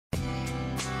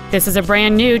This is a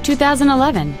brand new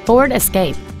 2011 Ford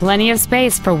Escape. Plenty of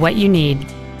space for what you need.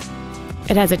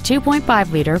 It has a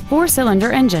 2.5-liter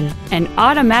four-cylinder engine, an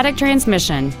automatic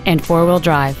transmission, and four-wheel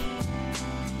drive.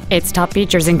 Its top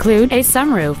features include a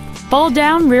sunroof,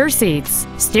 fold-down rear seats,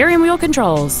 steering wheel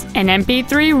controls, an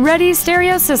MP3-ready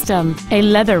stereo system, a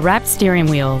leather-wrapped steering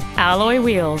wheel, alloy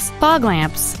wheels, fog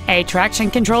lamps, a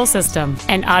traction control system,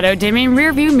 an auto-dimming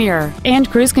rearview mirror, and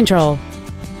cruise control.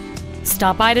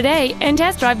 Stop by today and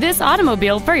test drive this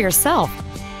automobile for yourself.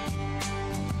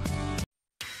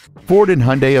 Ford and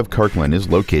Hyundai of Kirkland is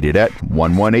located at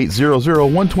 11800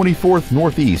 124th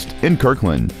Northeast in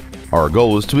Kirkland. Our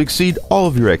goal is to exceed all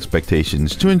of your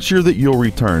expectations to ensure that you'll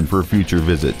return for future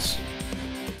visits.